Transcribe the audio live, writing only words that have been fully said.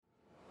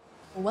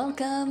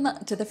Welcome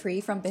to the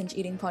Free from Binge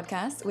Eating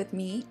podcast with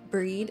me,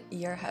 Breed,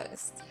 your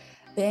host.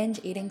 Binge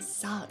eating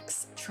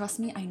sucks. Trust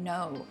me, I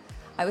know.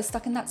 I was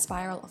stuck in that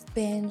spiral of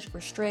binge,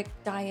 restrict,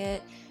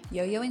 diet,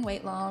 yo-yoing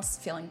weight loss,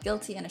 feeling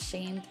guilty and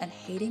ashamed, and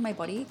hating my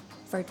body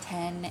for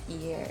 10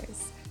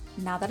 years.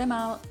 Now that I'm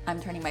out,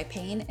 I'm turning my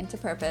pain into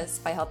purpose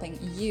by helping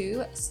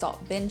you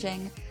stop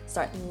binging,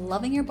 start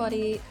loving your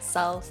body,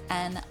 self,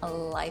 and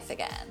life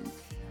again.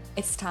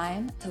 It's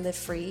time to live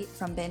free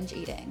from binge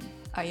eating.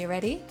 Are you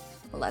ready?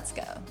 Let's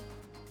go.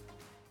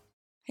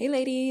 Hey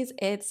ladies,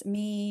 it's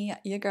me,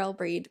 your girl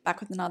Breed, back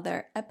with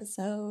another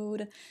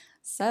episode.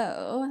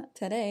 So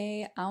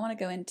today I want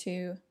to go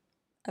into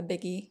a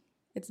biggie.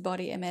 It's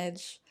body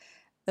image.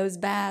 Those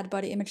bad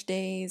body image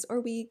days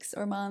or weeks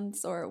or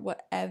months or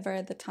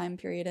whatever the time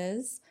period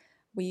is,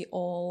 we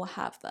all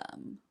have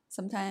them.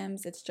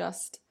 Sometimes it's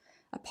just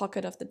a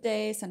pocket of the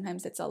day,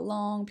 sometimes it's a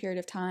long period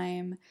of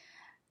time.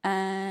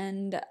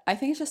 And I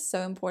think it's just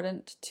so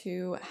important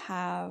to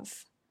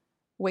have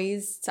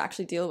ways to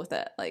actually deal with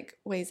it, like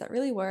ways that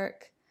really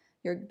work,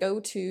 your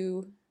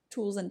go-to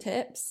tools and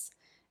tips,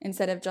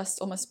 instead of just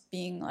almost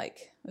being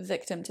like a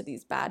victim to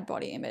these bad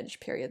body image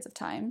periods of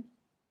time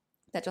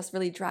that just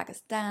really drag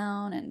us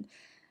down and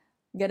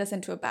get us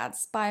into a bad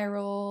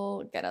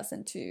spiral, get us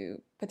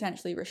into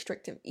potentially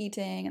restrictive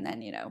eating. And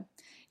then,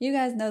 you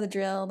guys know the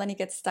drill. Then you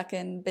get stuck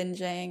in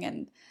binging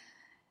and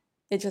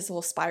it just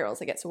all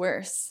spirals. It gets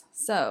worse.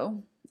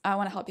 So I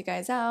want to help you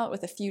guys out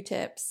with a few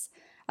tips.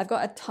 I've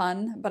got a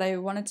ton, but I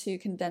wanted to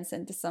condense it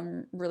into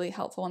some really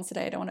helpful ones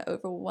today. I don't want to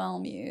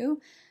overwhelm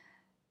you.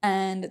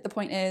 And the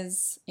point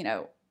is,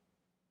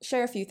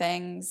 share a few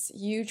things,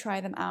 you try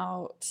them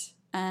out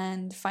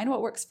and find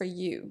what works for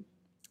you.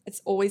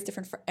 It's always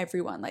different for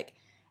everyone. Like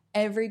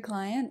every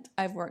client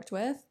I've worked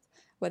with,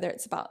 whether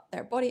it's about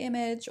their body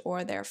image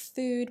or their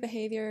food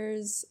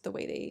behaviors, the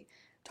way they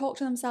talk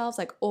to themselves,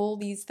 like all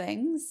these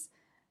things,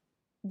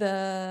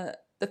 the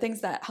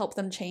things that help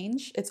them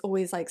change, it's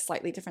always like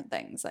slightly different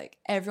things. Like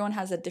everyone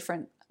has a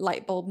different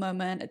light bulb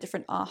moment, a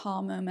different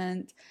aha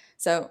moment.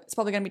 So it's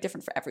probably going to be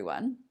different for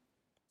everyone.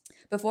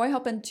 Before I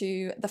hop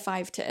into the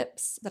 5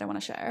 tips that I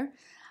want to share,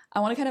 I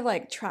want to kind of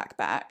like track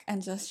back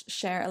and just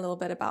share a little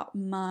bit about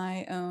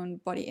my own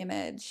body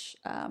image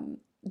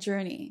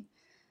journey.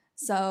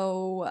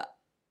 So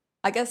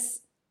I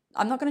guess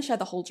I'm not going to share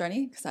the whole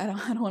journey because I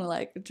don't want to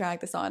like drag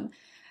this on,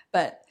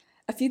 but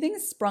a few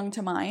things sprung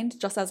to mind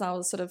just as I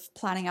was sort of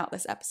planning out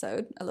this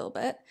episode a little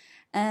bit.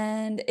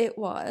 And it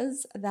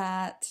was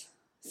that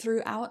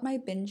throughout my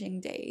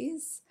binging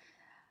days,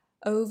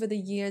 over the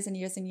years and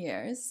years and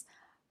years,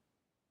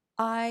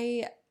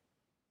 I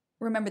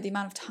remember the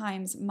amount of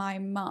times my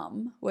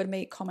mum would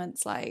make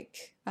comments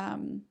like,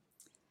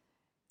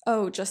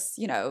 just,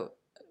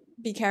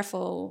 be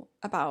careful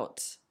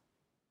about,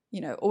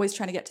 always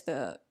trying to get to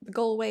the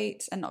goal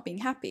weight and not being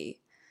happy.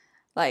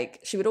 Like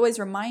she would always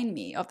remind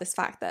me of this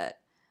fact that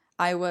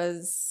I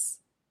was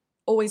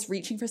always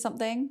reaching for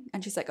something.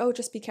 And she's like, oh,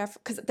 just be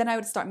careful. Because then I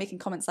would start making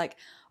comments like,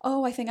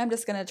 oh, I think I'm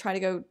just going to try to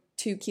go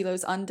 2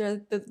 kilos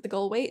under the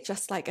goal weight,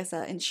 just like as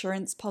an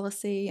insurance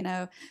policy,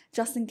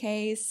 just in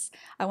case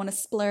I want to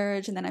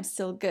splurge and then I'm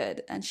still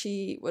good. And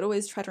she would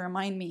always try to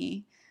remind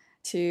me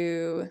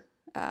to,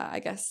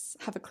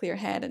 have a clear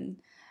head and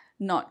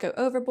not go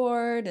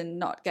overboard and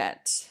not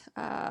get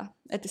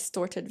a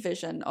distorted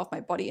vision of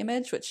my body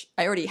image, which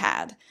I already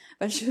had,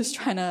 but she was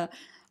trying to,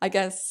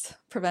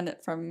 prevent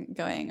it from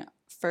going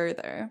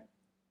further.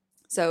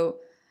 So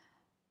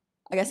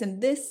I guess in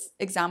this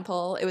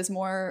example, it was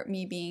more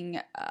me being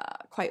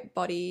quite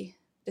body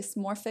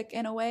dysmorphic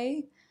in a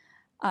way.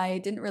 I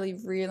didn't really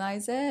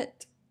realize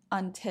it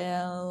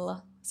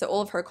until, so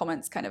all of her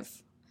comments kind of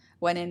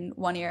went in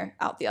one ear,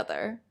 out the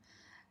other.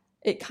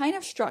 It kind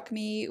of struck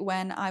me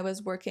when I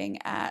was working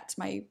at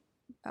my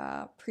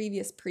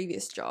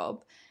previous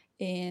job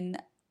in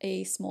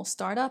a small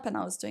startup and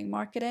I was doing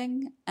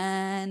marketing,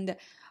 and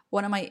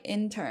one of my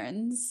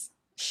interns,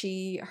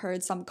 she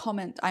heard some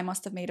comment I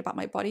must have made about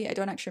my body. I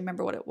don't actually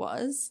remember what it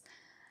was.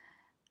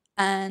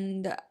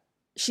 And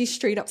she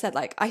straight up said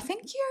like, I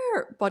think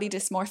you're body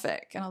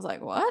dysmorphic. And I was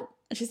like, what?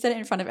 And she said it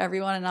in front of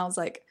everyone. And I was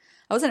like,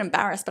 I wasn't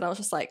embarrassed, but I was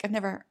just like, I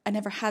never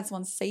had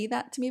someone say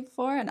that to me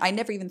before. And I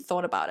never even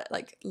thought about it,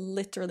 like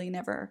literally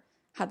never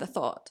had the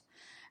thought.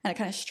 And it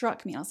kind of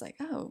struck me. I was like,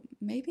 oh,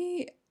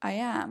 maybe I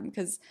am.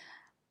 Because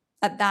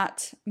at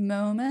that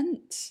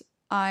moment,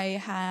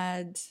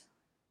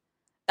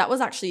 that was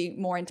actually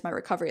more into my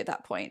recovery at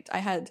that point. I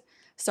had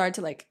started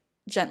to like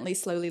gently,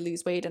 slowly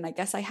lose weight. And I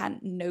guess I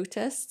hadn't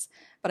noticed,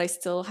 but I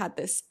still had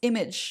this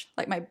image,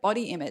 like my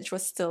body image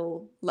was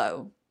still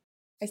low.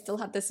 I still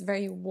had this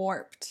very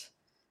warped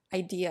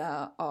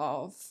idea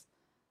of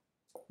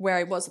where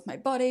I was with my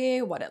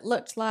body, what it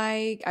looked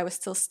like. I was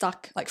still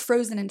stuck, like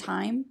frozen in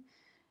time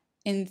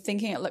in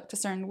thinking it looked a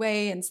certain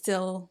way and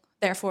still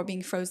therefore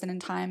being frozen in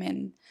time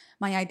in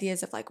my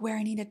ideas of like where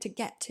I needed to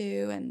get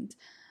to and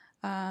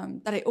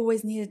that I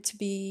always needed to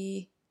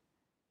be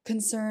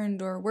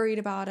concerned or worried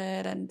about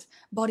it. And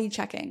body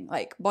checking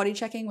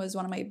was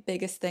one of my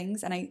biggest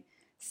things. And I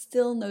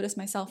still notice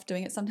myself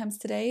doing it sometimes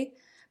today,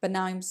 but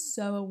now I'm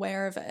so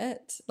aware of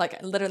it.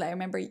 Like literally, I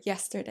remember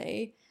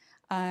yesterday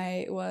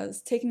I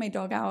was taking my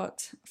dog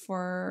out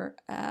for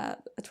a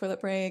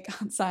toilet break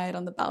outside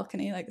on the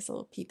balcony, like this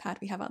little pee pad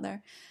we have out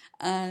there.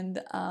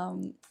 And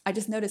I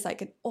just noticed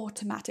like an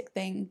automatic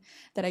thing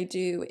that I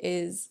do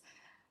is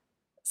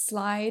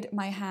slide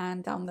my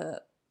hand down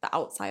the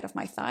outside of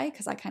my thigh,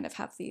 because I kind of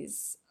have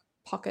these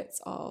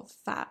pockets of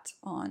fat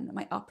on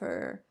my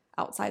upper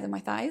outside of my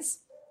thighs.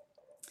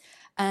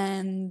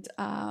 And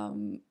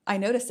I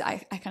noticed it.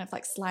 I kind of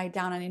like slide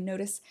down and I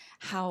notice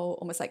how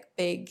almost like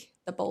big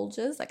the bulge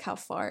is, like how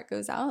far it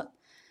goes out.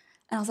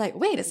 And I was like,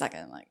 wait a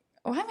second, like,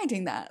 why am I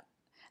doing that?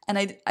 And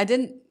I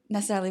didn't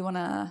necessarily want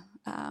to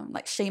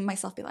like shame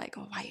myself, be like,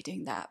 oh, why are you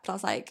doing that? But I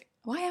was like,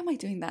 why am I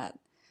doing that?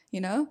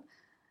 You know,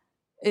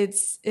 it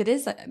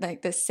is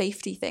like this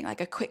safety thing,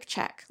 like a quick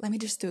check. Let me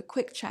just do a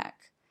quick check.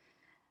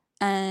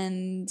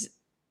 And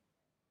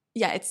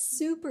yeah, it's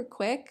super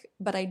quick,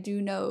 but I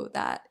do know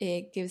that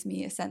it gives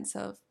me a sense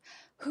of,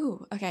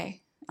 whew,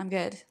 okay, I'm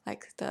good.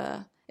 Like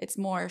it's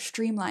more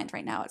streamlined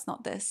right now. It's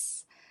not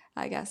this,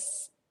 I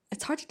guess,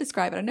 it's hard to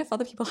describe. I don't know if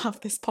other people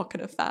have this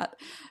pocket of fat,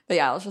 but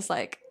yeah, I was just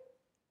like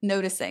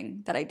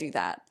noticing that I do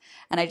that.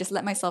 And I just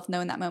let myself know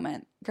in that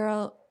moment,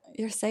 girl,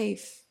 you're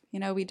safe. You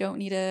know, we don't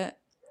need to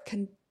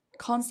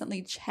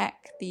constantly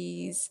check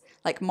these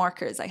like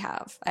markers I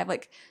have. I have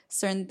like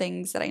certain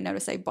things that I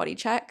notice I body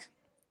check.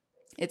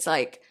 It's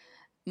like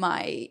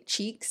my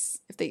cheeks,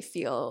 if they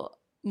feel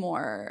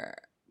more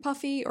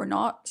puffy or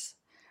not.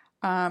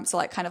 So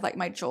like kind of like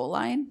my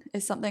jawline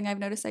is something I've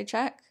noticed I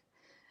check.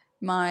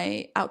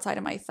 My outside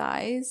of my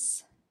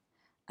thighs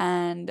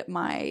and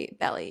my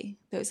belly.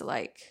 Those are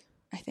like,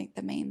 I think,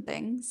 the main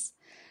things.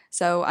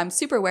 So I'm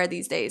super aware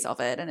these days of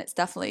it, and it's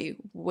definitely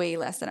way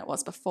less than it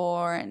was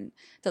before and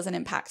doesn't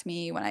impact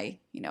me when I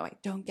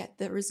don't get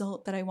the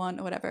result that I want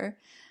or whatever.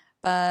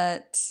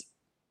 But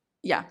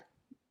yeah,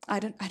 I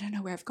don't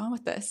know where I've gone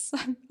with this.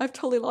 I've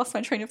totally lost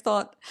my train of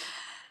thought.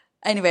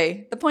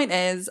 Anyway, the point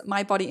is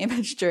my body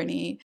image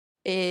journey,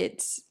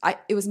 it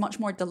was much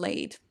more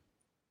delayed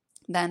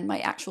than my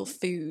actual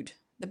food,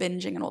 the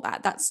binging and all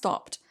that. That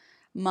stopped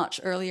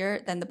much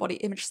earlier than the body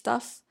image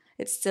stuff.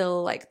 It's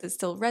still like there's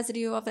still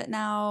residue of it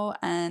now,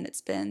 and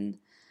it's been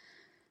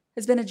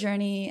a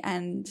journey,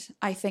 and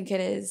I think it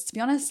is, to be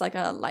honest, like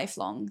a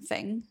lifelong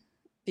thing,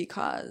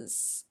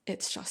 because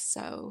it's just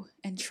so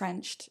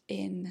entrenched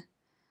in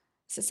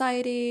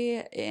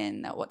society,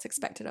 in what's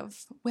expected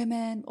of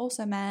women,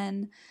 also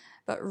men,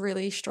 but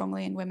really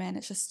strongly in women.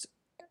 It's just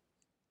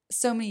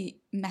so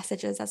many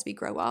messages as we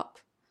grow up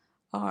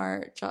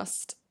are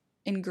just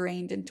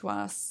ingrained into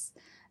us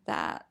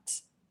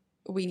that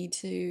we need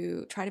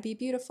to try to be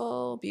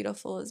beautiful.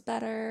 Beautiful is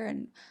better.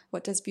 And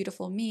what does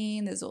beautiful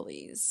mean? There's all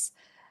these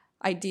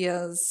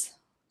ideas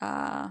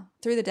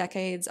through the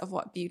decades of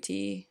what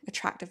beauty,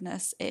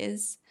 attractiveness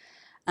is.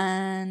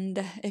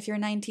 And if you're a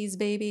 90s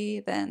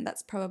baby, then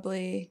that's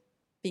probably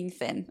being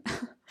thin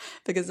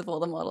because of all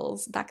the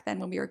models back then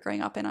when we were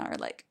growing up in our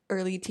like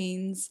early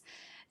teens.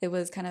 It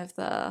was kind of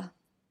the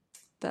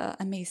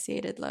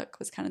emaciated look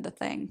was kind of the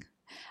thing.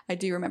 I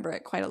do remember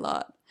it quite a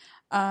lot.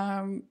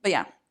 But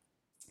yeah.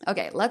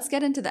 Okay, let's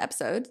get into the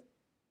episode.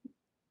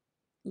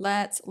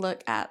 Let's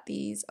look at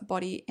these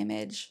body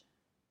image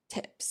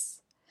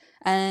tips.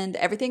 And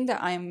everything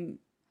that I'm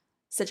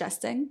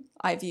suggesting,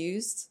 I've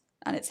used,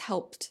 and it's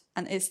helped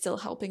and is still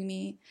helping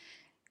me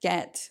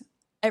get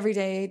every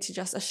day to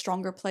just a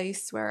stronger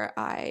place where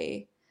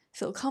I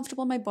feel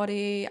comfortable in my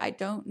body. I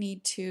don't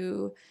need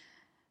to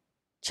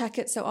check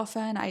it so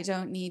often. I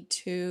don't need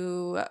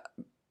to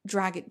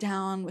drag it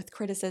down with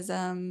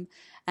criticism.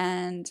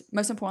 And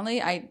most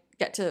importantly, I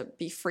get to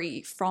be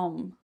free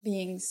from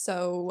being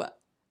so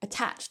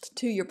attached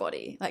to your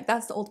body. Like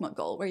that's the ultimate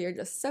goal, where you're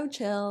just so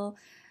chill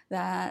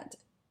that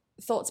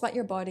thoughts about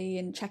your body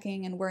and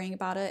checking and worrying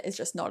about it is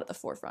just not at the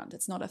forefront.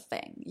 It's not a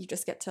thing. You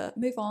just get to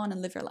move on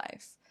and live your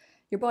life.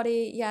 Your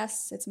body,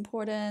 yes, it's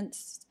important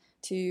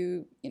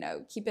to,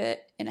 keep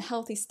it in a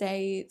healthy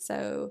state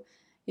so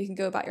you can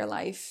go about your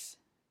life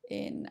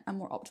in a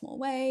more optimal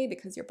way,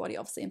 because your body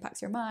obviously impacts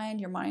your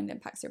mind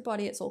impacts your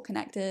body. It's all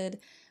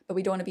connected, but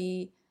we don't want to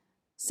be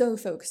so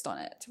focused on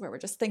it where we're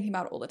just thinking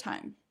about it all the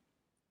time.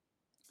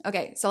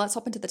 Okay, so let's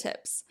hop into the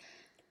tips.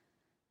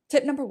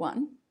 Tip number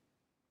 1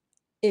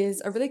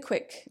 is a really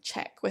quick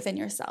check within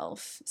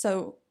yourself.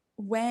 So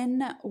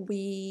when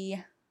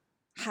we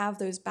have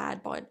those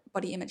bad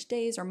body image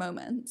days or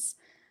moments,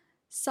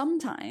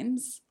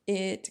 sometimes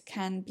it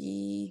can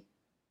be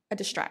a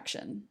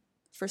distraction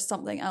for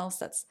something else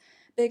that's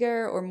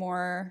bigger or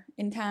more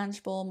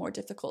intangible, more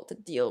difficult to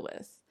deal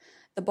with.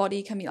 The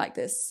body can be like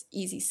this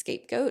easy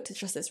scapegoat. It's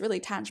just this really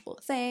tangible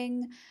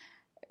thing.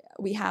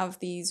 We have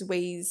these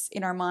ways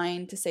in our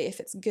mind to say if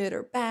it's good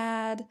or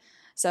bad.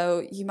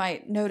 So you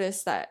might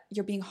notice that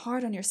you're being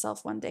hard on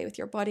yourself one day with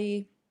your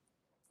body.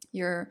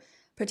 You're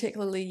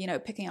particularly,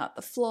 picking out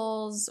the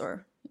flaws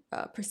or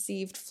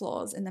perceived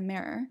flaws in the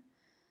mirror.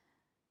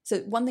 So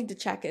one thing to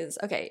check is,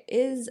 okay,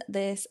 is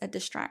this a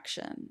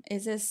distraction?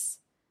 Is this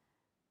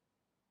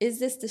is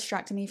this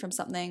distracting me from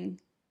something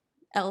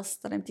else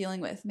that I'm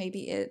dealing with?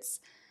 Maybe it's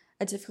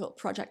a difficult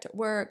project at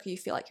work, you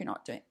feel like you're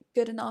not doing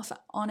good enough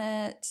on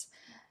it.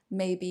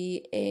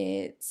 Maybe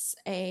it's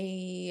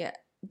a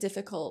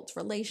difficult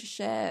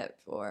relationship,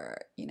 or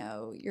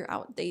you're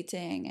out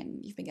dating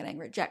and you've been getting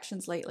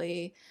rejections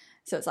lately.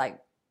 So it's like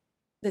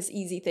this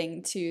easy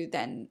thing to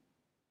then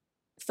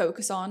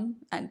focus on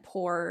and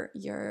pour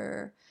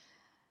your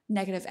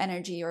negative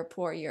energy or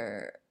pour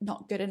your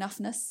not good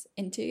enoughness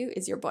into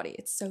is your body.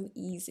 It's so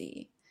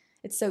easy.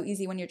 It's so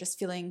easy when you're just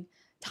feeling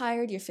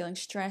tired, you're feeling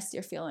stressed,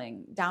 you're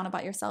feeling down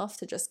about yourself,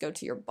 to just go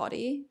to your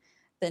body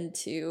than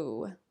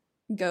to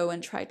go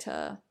and try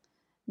to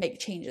make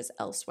changes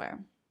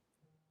elsewhere.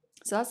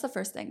 So that's the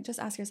first thing. Just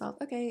ask yourself,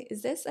 okay,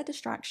 is this a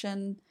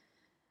distraction?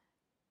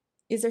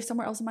 Is there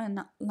somewhere else in my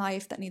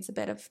life that needs a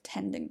bit of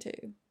tending to?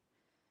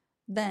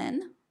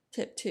 Then,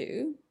 tip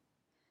 2,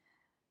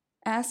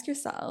 ask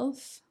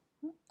yourself,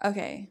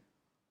 okay,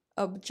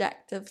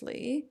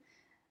 objectively,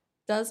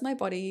 does my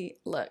body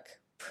look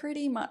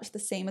pretty much the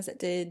same as it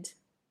did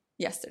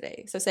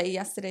yesterday? So say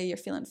yesterday you're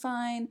feeling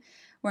fine,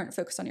 weren't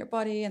focused on your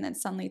body, and then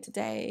suddenly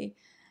today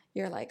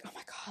you're like, oh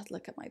my God,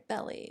 look at my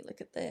belly,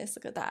 look at this,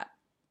 look at that.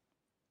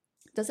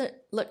 Does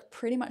it look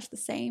pretty much the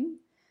same?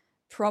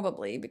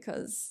 Probably,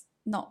 because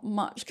not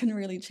much can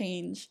really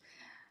change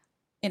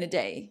in a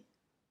day.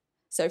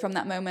 So from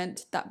that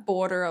moment, that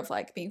border of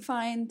like being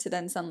fine to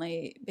then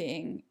suddenly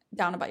being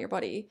down about your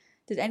body,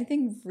 did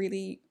anything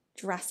really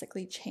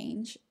drastically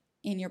change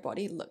in your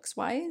body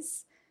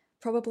looks-wise?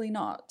 Probably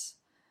not.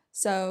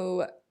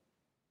 So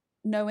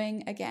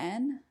knowing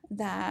again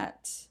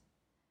that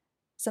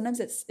sometimes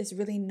it's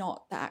really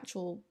not the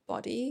actual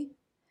body,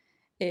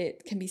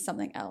 it can be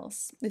something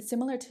else. It's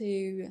similar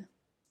to,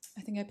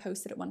 I think I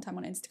posted it one time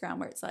on Instagram,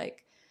 where it's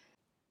like,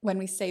 when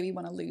we say we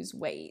want to lose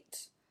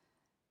weight,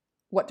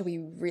 what do we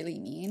really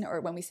mean? Or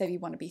when we say we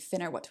want to be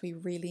thinner, what do we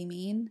really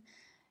mean?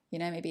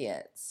 Maybe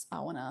it's,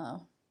 I want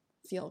to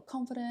feel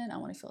confident, I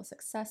want to feel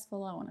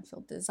successful, I want to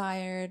feel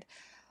desired,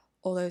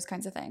 all those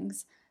kinds of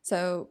things.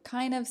 So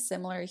kind of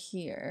similar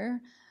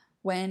here,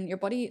 when your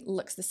body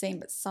looks the same,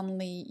 but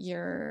suddenly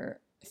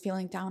you're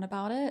feeling down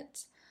about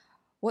it,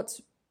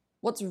 what's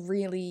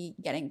really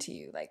getting to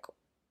you? Like,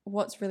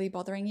 what's really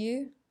bothering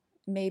you?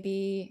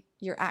 Maybe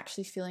you're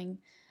actually feeling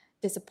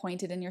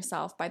disappointed in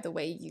yourself by the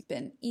way you've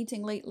been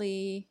eating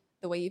lately,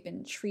 the way you've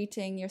been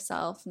treating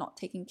yourself, not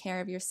taking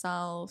care of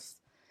yourself.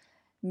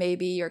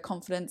 Maybe your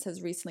confidence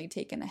has recently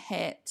taken a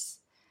hit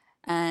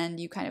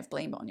and you kind of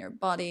blame it on your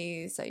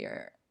body, so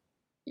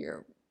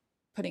you're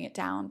putting it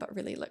down but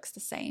really looks the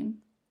same.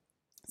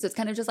 So it's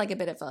kind of just like a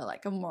bit of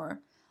a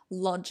more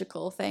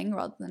logical thing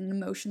rather than an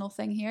emotional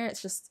thing here.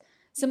 It's just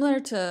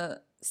similar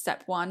to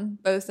step 1.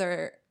 Both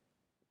are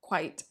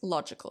quite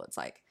logical. It's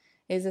like,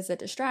 is this a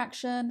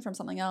distraction from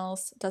something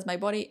else? Does my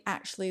body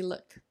actually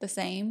look the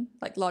same?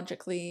 Like,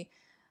 logically,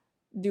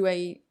 do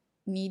I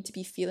need to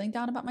be feeling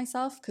down about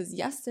myself? Because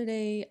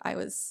yesterday I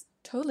was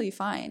totally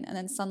fine, and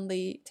then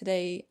suddenly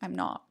today I'm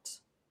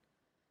not.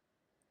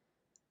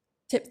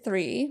 Tip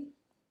 3,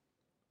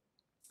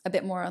 a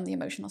bit more on the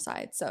emotional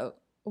side. So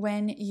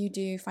when you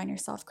do find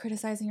yourself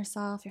criticizing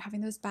yourself, you're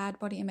having those bad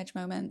body image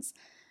moments,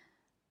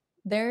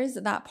 there's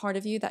that part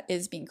of you that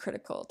is being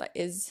critical, that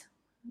is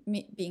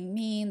being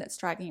mean, that's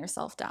dragging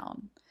yourself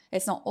down.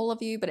 It's not all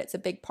of you, but it's a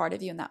big part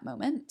of you in that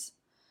moment.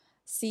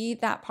 See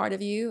that part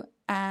of you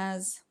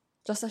as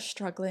just a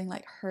struggling,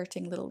 like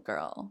hurting little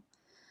girl.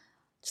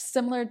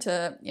 Similar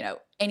to,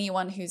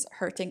 anyone who's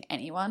hurting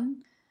anyone,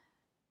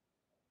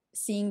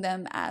 seeing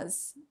them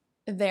as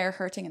they're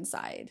hurting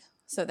inside.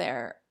 So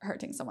they're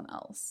hurting someone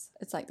else.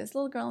 It's like this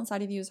little girl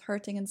inside of you is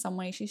hurting in some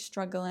way. She's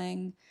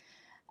struggling.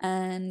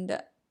 And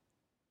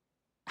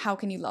how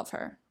can you love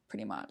her,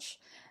 pretty much?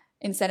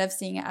 Instead of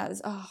seeing it as,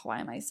 oh, why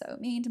am I so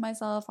mean to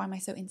myself? Why am I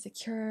so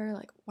insecure?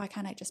 Like, why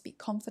can't I just be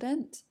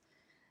confident?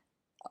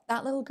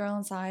 That little girl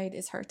inside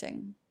is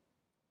hurting.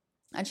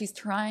 And she's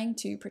trying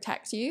to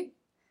protect you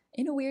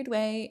in a weird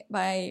way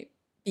by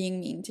being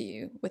mean to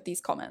you with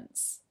these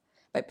comments,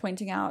 by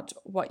pointing out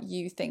what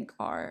you think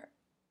are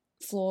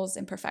flaws,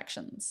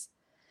 imperfections.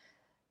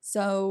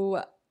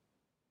 So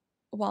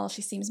while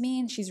she seems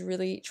mean, she's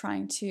really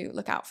trying to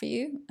look out for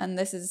you. And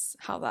this is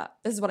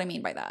what I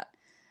mean by that.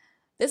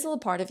 This little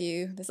part of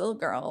you, this little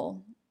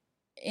girl,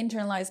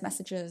 internalized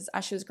messages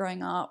as she was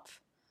growing up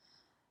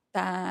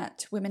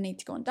that women need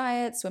to go on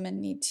diets, women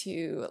need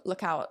to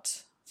look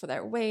out for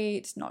their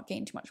weight, not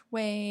gain too much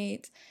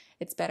weight.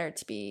 It's better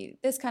to be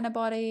this kind of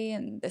body,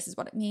 and this is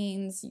what it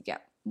means. You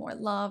get more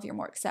love, you're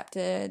more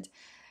accepted,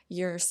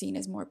 you're seen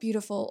as more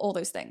beautiful, all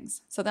those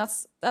things. So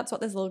that's what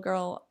this little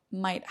girl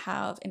might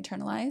have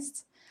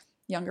internalized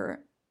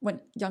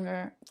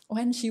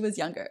when she was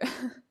younger.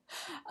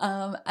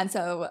 And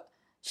so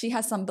she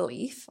has some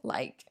belief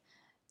like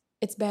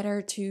it's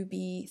better to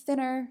be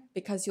thinner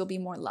because you'll be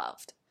more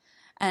loved.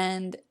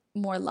 And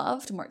more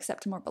loved, more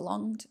accepted, more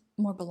belonged,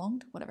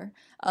 whatever,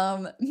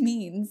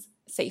 means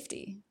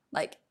safety.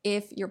 Like,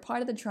 if you're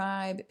part of the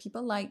tribe,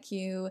 people like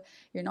you,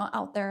 you're not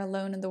out there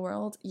alone in the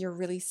world, you're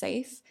really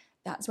safe,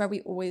 That's where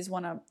we always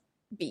want to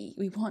be.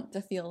 We want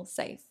to feel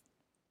safe.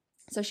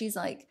 So she's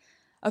like,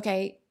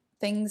 okay,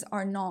 things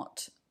are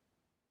not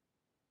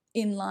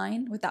in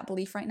line with that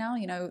belief right now.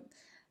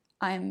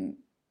 I'm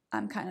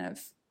kind of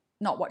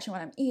not watching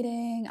what I'm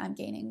eating. I'm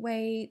gaining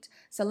weight.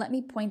 So let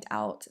me point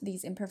out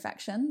these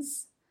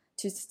imperfections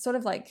to sort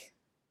of like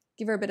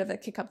give her a bit of a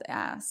kick up the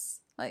ass.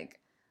 Like,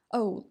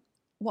 oh,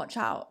 watch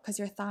out because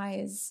your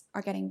thighs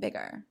are getting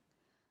bigger.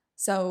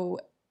 So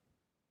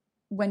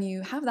when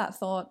you have that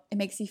thought, it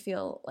makes you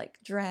feel like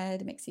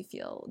dread, it makes you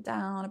feel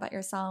down about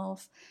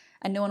yourself,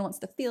 and no one wants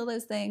to feel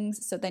those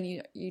things. So then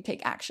you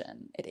take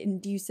action. It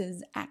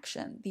induces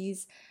action.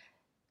 These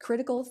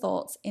critical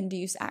thoughts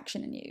induce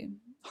action in you.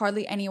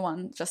 Hardly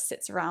anyone just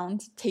sits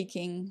around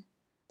taking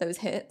those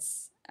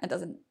hits and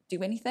doesn't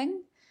do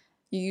anything.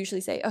 You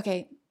usually say,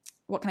 okay,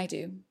 what can I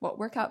do? What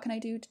workout can I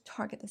do to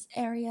target this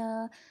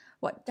area?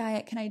 What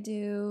diet can I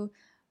do?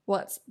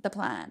 What's the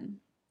plan?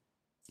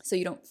 So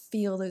you don't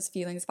feel those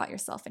feelings about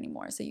yourself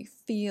anymore. So you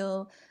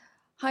feel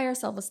higher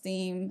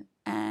self-esteem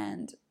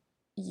and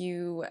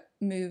you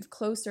move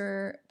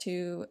closer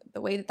to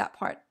the way that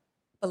part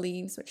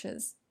believes, which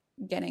is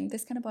getting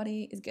this kind of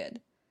body is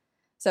good.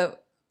 So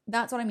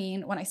that's what I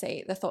mean when I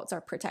say the thoughts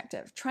are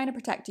protective, trying to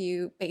protect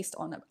you based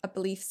on a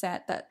belief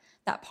set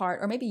that part,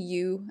 or maybe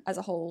you as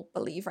a whole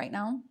believe right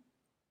now,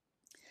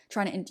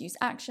 trying to induce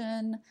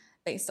action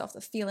based off the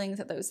feelings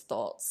that those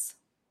thoughts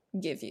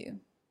give you.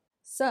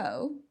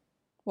 So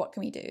what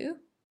can we do?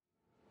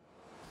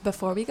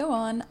 Before we go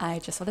on, I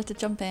just wanted to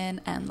jump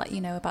in and let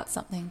you know about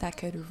something that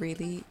could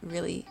really,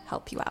 really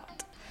help you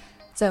out.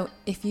 So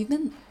if you've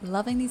been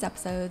loving these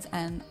episodes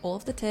and all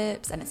of the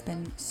tips and it's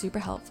been super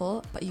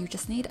helpful, but you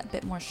just need a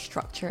bit more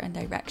structure and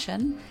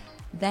direction,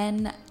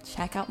 then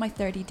check out my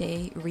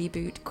 30-day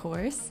reboot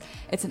course.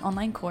 It's an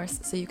online course,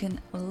 so you can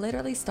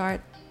literally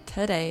start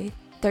today.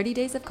 30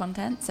 days of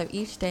content, so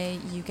each day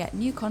you get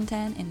new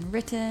content in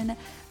written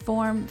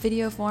form,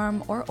 video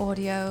form, or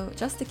audio,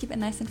 just to keep it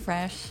nice and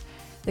fresh.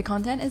 The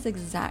content is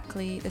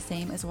exactly the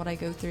same as what I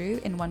go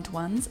through in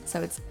one-to-ones,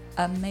 so it's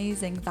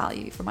amazing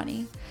value for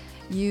money.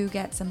 You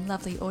get some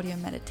lovely audio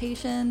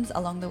meditations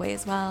along the way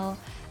as well,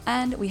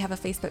 and we have a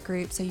Facebook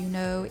group, so you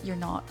know you're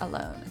not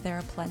alone. There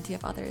are plenty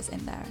of others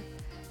in there.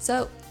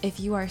 So if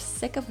you are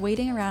sick of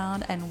waiting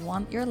around and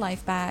want your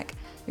life back,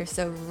 you're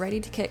so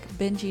ready to kick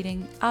binge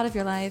eating out of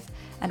your life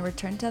and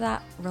return to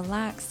that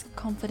relaxed,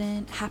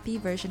 confident, happy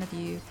version of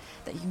you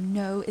that you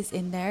know is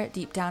in there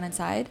deep down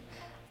inside,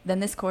 then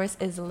this course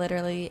is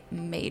literally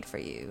made for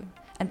you.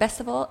 And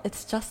best of all,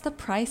 it's just the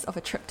price of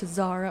a trip to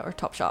Zara or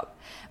Topshop,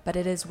 but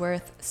it is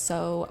worth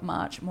so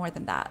much more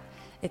than that.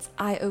 It's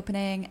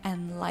eye-opening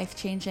and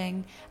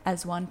life-changing,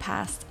 as one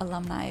past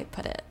alumni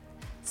put it.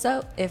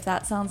 So if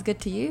that sounds good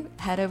to you,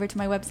 head over to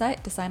my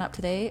website to sign up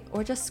today,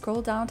 or just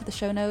scroll down to the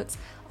show notes.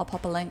 I'll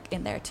pop a link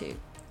in there too.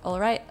 All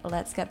right,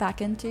 let's get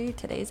back into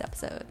today's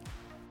episode.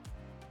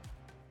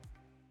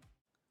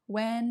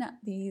 When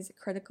these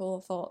critical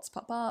thoughts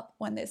pop up,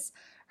 when this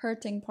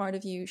hurting part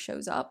of you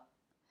shows up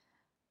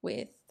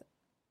with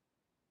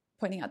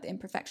pointing out the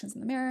imperfections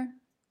in the mirror,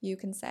 you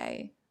can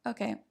say,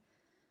 okay,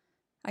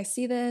 I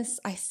see this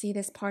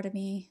part of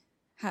me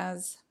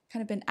has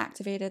kind of been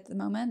activated at the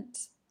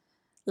moment.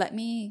 Let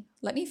me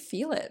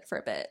feel it for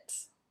a bit.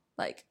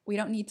 Like, we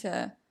don't need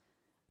to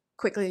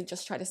quickly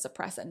just try to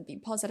suppress it and be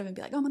positive and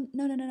be like, oh,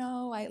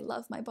 no, I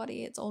love my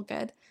body, it's all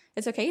good.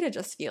 It's okay to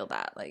just feel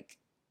that. Like,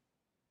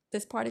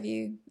 this part of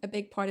you, a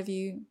big part of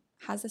you,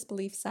 has this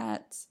belief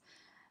set.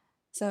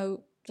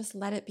 So just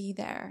let it be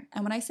there.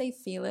 And when I say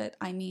feel it,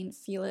 I mean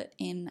feel it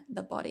in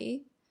the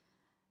body.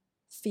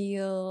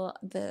 Feel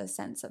the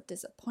sense of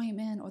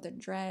disappointment or the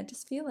dread.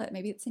 Just feel it.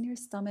 Maybe it's in your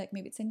stomach,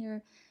 maybe it's in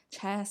your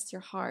chest,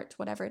 your heart,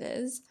 whatever it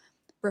is.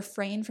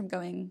 Refrain from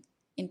going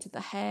into the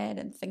head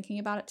and thinking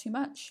about it too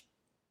much.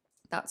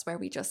 That's where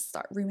we just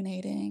start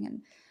ruminating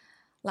and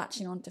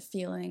latching onto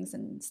feelings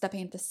and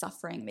stepping into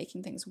suffering,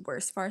 making things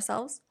worse for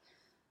ourselves.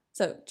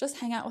 So just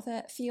hang out with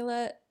it, feel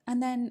it,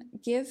 and then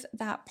give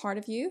that part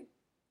of you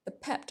the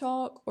pep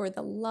talk or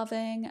the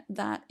loving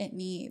that it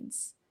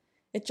needs.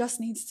 It just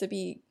needs to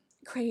be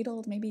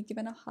cradled, maybe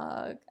given a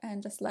hug,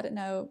 and just let it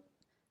know,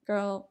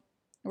 girl,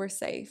 we're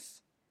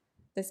safe.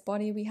 This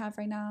body we have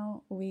right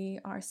now, we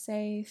are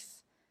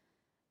safe.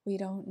 We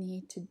don't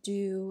need to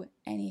do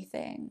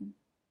anything.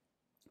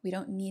 We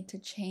don't need to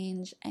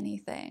change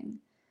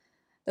anything.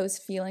 Those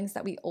feelings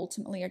that we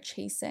ultimately are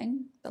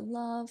chasing, the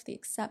love, the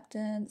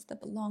acceptance, the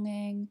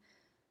belonging,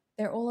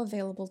 they're all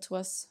available to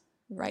us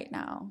right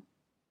now.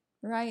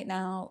 Right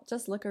now,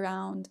 just look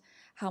around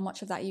how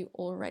much of that you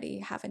already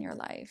have in your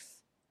life.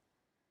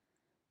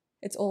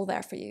 It's all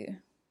there for you.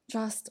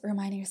 Just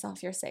reminding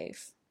yourself you're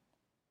safe.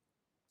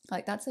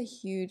 Like, that's a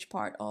huge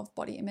part of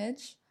body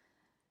image.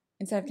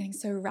 Instead of getting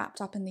so wrapped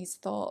up in these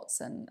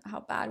thoughts and how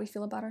bad we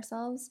feel about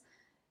ourselves,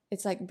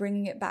 it's like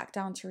bringing it back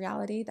down to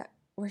reality that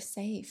we're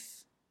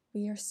safe.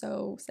 We are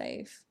so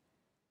safe.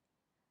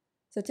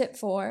 So tip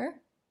 4,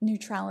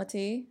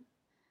 neutrality.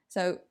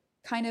 So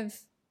kind of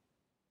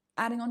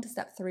adding on to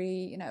step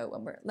 3,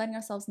 when we're letting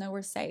ourselves know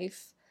we're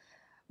safe,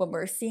 when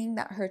we're seeing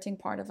that hurting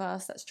part of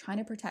us that's trying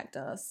to protect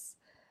us,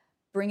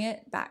 bring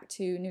it back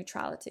to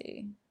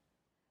neutrality.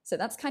 So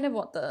that's kind of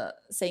what the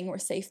saying we're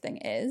safe thing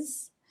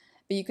is.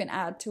 But you can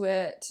add to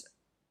it.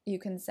 You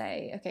can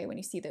say, okay, when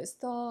you see those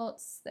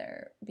thoughts,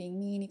 they're being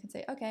mean, you can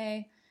say,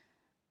 okay,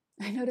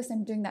 I notice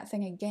I'm doing that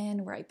thing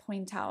again where I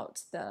point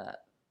out the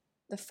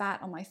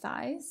fat on my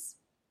thighs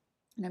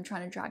and I'm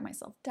trying to drag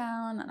myself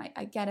down, and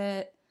I get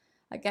it.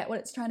 I get what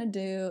it's trying to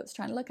do. It's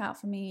trying to look out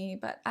for me,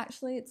 but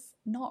actually it's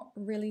not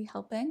really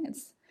helping.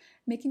 It's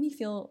making me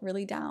feel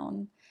really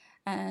down.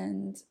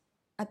 And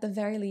at the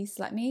very least,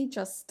 let me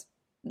just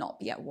not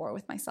be at war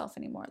with myself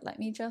anymore. Let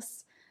me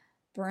just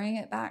bring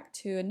it back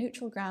to a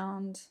neutral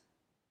ground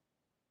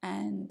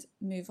and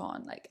move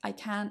on. Like, I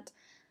can't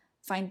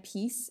find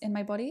peace in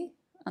my body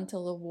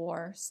until the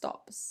war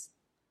stops.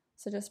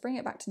 So just bring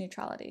it back to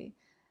neutrality.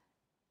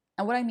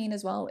 And what I mean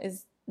as well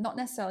is not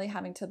necessarily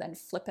having to then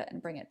flip it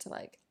and bring it to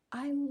like,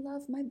 I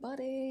love my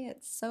body.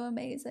 It's so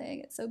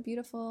amazing. It's so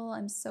beautiful.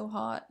 I'm so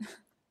hot.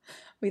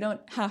 We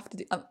don't have to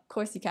do, of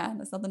course you can.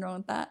 There's nothing wrong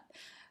with that.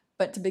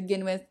 But to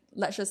begin with,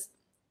 let's just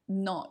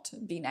not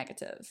be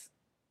negative.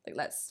 Like,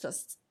 let's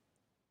just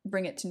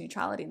bring it to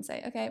neutrality and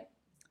say, okay,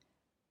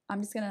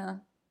 I'm just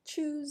gonna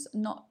choose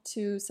not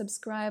to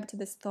subscribe to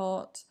this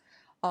thought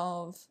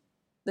of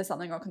there's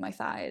something wrong with my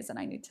thighs and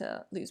I need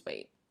to lose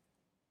weight.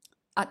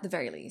 At the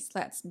very least,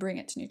 let's bring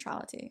it to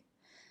neutrality.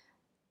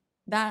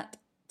 That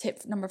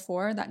tip number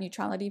 4, that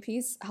neutrality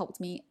piece, helped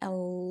me a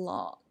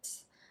lot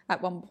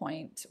at one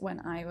point when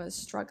I was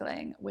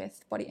struggling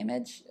with body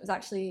image. It was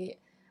actually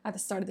at the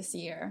start of this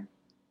year.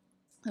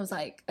 It was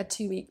like a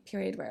 2-week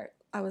period where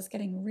I was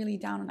getting really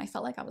down and I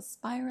felt like I was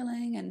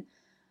spiraling, and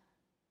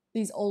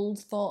these old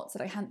thoughts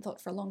that I hadn't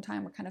thought for a long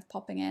time were kind of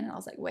popping in, and I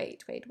was like,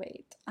 wait,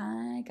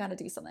 I gotta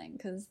do something,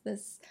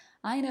 because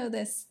I know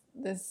this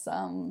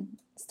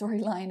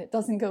storyline, it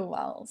doesn't go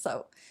well.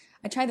 So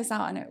I tried this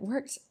out and it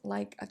worked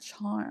like a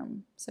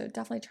charm. So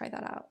definitely try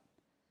that out.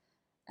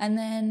 And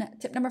then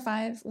tip number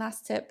 5,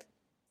 last tip,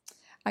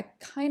 I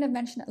kind of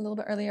mentioned it a little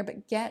bit earlier,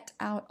 but get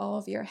out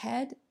of your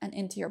head and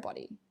into your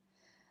body.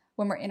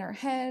 When we're in our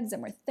heads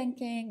and we're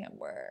thinking and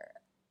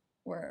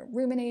we're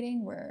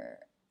ruminating, we're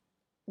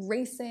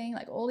racing,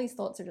 like all these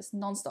thoughts are just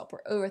nonstop.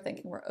 We're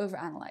overthinking, we're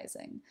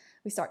overanalyzing.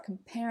 We start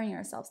comparing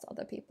ourselves to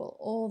other people,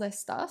 all this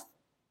stuff.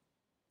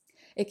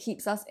 It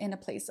keeps us in a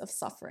place of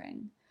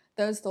suffering.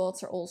 Those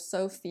thoughts are all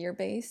so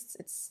fear-based.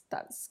 It's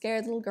that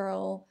scared little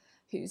girl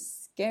who's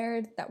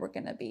scared that we're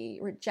going to be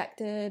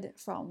rejected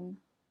from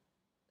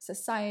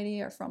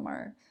society or from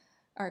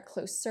our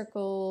close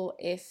circle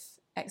if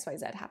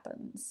XYZ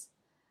happens.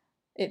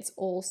 It's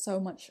all so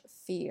much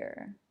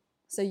fear.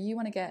 So you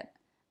want to get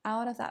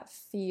out of that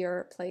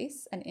fear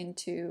place and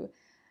into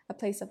a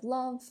place of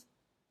love,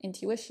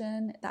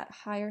 intuition, that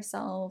higher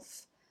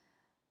self,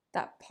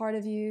 that part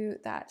of you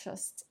that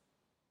just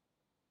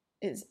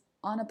is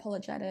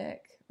unapologetic,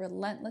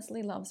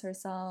 relentlessly loves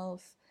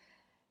herself,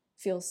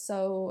 feels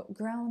so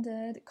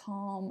grounded,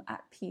 calm,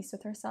 at peace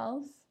with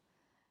herself.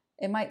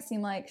 It might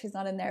seem like she's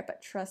not in there,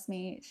 but trust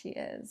me, she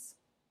is.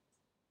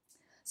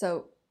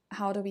 So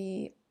how do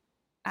we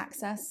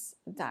access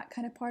that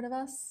kind of part of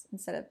us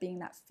instead of being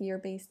that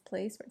fear-based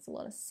place where it's a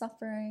lot of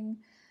suffering?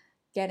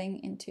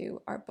 Getting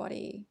into our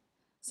body.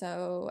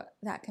 So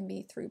that can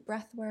be through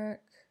breath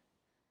work,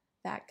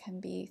 that can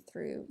be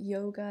through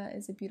yoga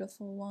is a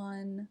beautiful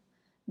one,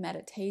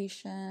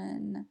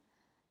 meditation,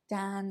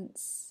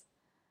 dance,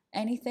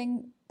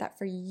 anything that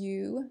for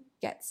you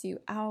gets you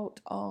out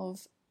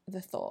of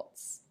the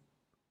thoughts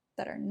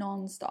that are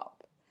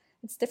non-stop.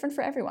 It's different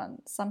for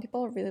everyone. Some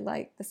people really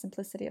like the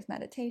simplicity of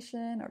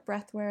meditation or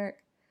breath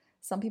work.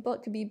 Some people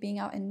it could be being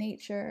out in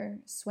nature,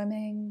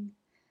 swimming,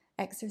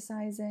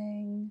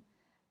 exercising.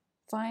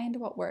 Find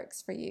what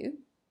works for you.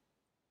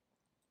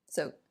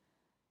 So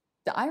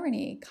the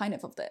irony kind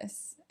of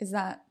this is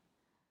that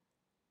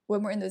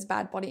when we're in those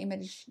bad body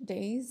image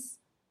days,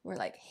 we're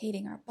like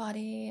hating our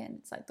body and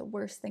it's like the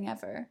worst thing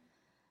ever.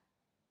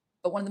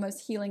 But one of the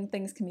most healing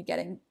things can be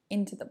getting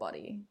into the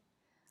body.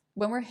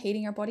 When we're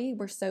hating our body,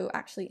 we're so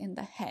actually in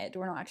the head.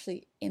 We're not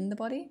actually in the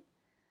body.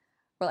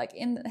 We're like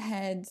in the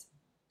head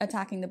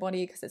attacking the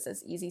body because it's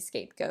this easy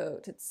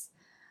scapegoat. It's,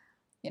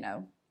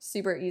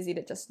 super easy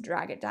to just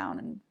drag it down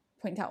and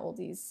point out all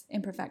these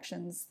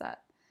imperfections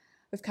that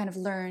we've kind of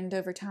learned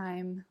over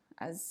time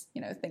as,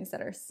 things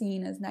that are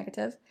seen as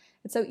negative.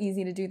 It's so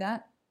easy to do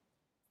that.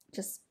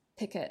 Just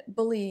pick it,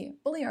 bully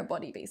our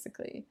body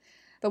basically.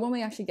 But when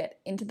we actually get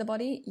into the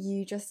body,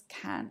 you just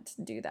can't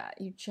do that.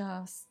 You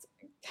just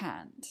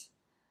can't.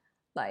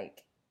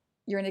 Like,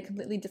 you're in a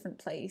completely different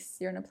place.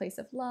 You're in a place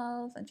of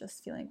love and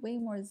just feeling way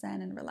more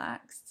zen and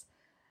relaxed.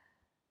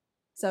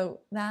 So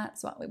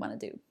that's what we want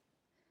to do.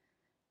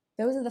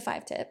 Those are the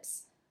 5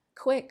 tips.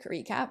 Quick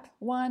recap.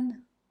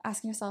 1,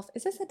 asking yourself,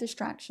 is this a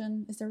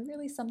distraction? Is there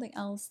really something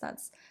else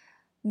that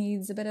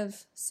needs a bit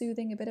of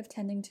soothing, a bit of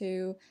tending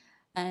to,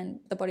 and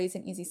the body's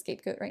an easy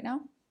scapegoat right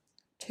now?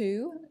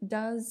 2,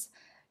 does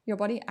your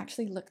body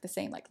actually look the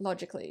same, like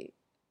logically?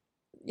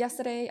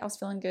 Yesterday, I was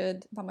feeling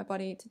good about my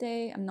body.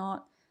 Today, I'm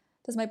not.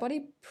 Does my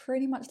body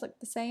pretty much look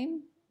the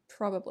same?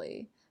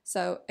 Probably.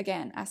 So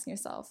again, asking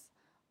yourself,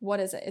 what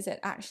is it? Is it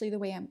actually the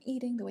way I'm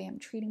eating, the way I'm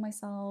treating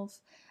myself,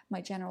 my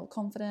general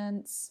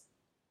confidence?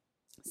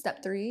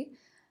 Step 3,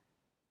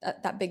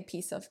 that big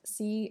piece of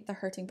see the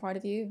hurting part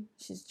of you.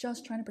 She's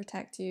just trying to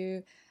protect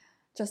you,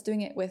 just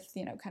doing it with,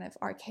 kind of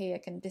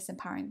archaic and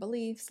disempowering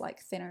beliefs like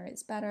thinner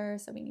is better.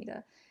 So we need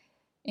to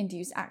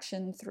induce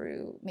action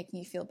through making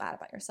you feel bad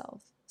about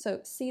yourself. So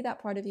see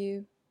that part of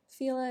you,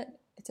 feel it.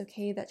 It's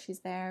okay that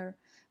she's there.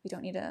 We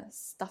don't need to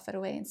stuff it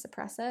away and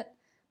suppress it.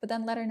 But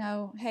then let her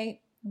know,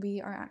 hey, we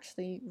are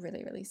actually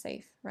really, really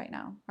safe right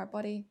now. Our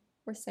body,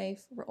 we're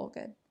safe. We're all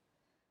good.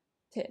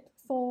 Tip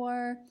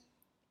 4,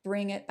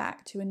 bring it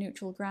back to a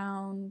neutral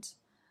ground.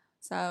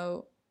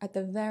 So at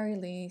the very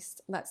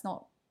least, let's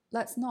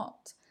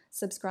not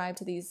subscribe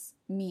to these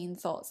mean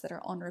thoughts that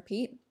are on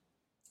repeat.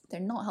 They're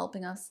not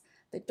helping us.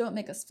 They don't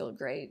make us feel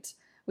great.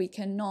 We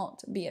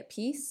cannot be at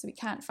peace. We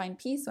can't find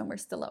peace when we're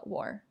still at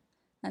war.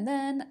 And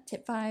then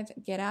tip 5,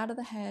 get out of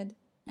the head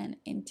and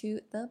into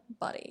the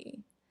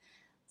body.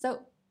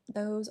 So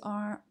those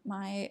are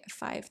my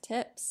 5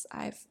 tips.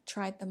 I've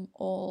tried them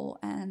all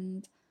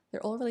and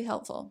they're all really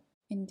helpful.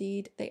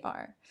 Indeed, they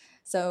are.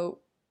 So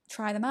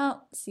try them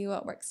out, see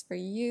what works for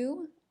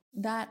you.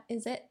 That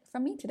is it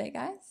from me today,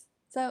 guys.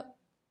 So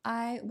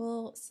I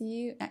will see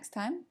you next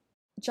time.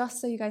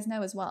 Just so you guys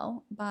know as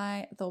well,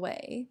 by the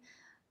way,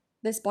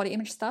 this body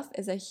image stuff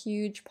is a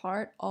huge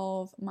part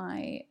of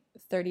my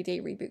 30-day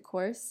reboot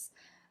course.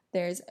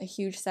 There's a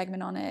huge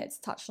segment on it. It's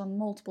touched on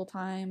multiple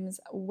times,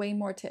 way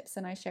more tips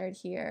than I shared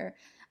here,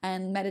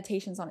 and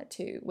meditations on it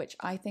too, which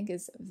I think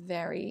is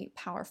very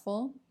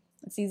powerful.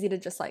 It's easy to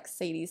just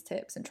say these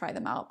tips and try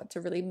them out, but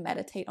to really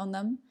meditate on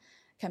them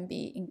can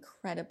be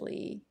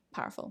incredibly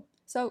powerful.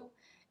 So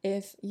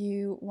if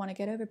you want to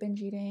get over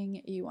binge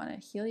eating, you want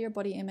to heal your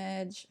body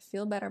image,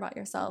 feel better about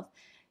yourself,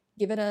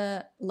 give it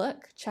a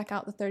look, check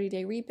out the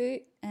 30-day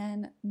reboot,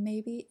 and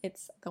maybe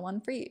it's the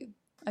one for you.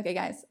 Okay,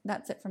 guys,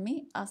 that's it from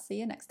me. I'll see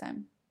you next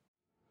time.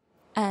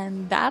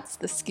 And that's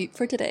the scoop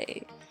for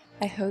today.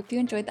 I hope you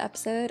enjoyed the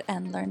episode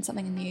and learned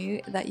something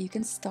new that you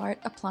can start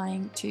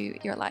applying to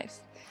your life.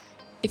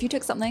 If you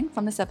took something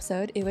from this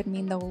episode, it would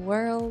mean the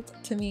world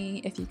to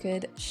me if you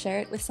could share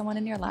it with someone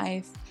in your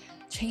life,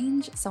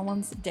 change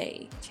someone's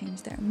day,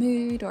 change their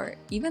mood, or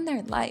even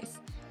their life.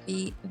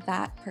 Be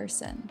that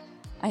person.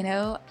 I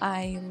know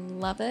I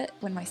love it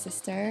when my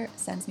sister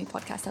sends me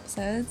podcast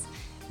episodes.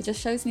 It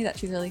just shows me that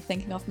she's really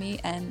thinking of me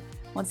and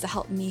wants to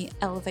help me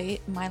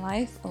elevate my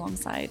life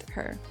alongside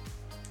her.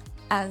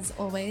 As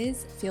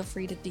always, feel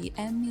free to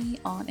DM me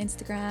on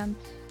Instagram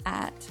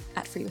at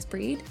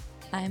freewithbreed.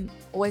 I'm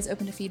always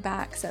open to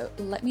feedback, so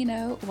let me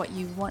know what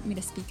you want me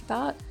to speak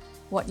about,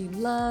 what you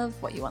love,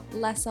 what you want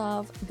less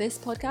of. This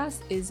podcast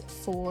is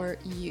for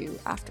you,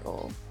 after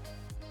all.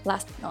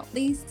 Last but not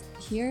least,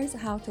 here's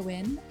how to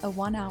win a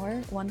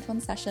 1-hour one-to-one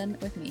session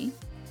with me.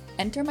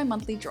 Enter my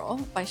monthly draw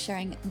by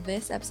sharing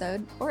this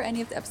episode or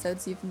any of the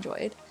episodes you've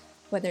enjoyed,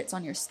 whether it's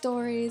on your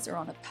stories or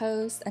on a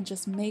post, and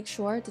just make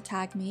sure to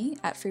tag me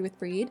at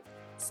freewithbreed.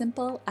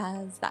 Simple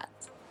as that.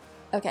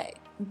 Okay,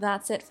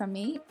 that's it from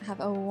me.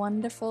 Have a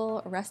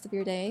wonderful rest of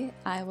your day.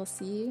 I will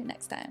see you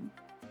next time.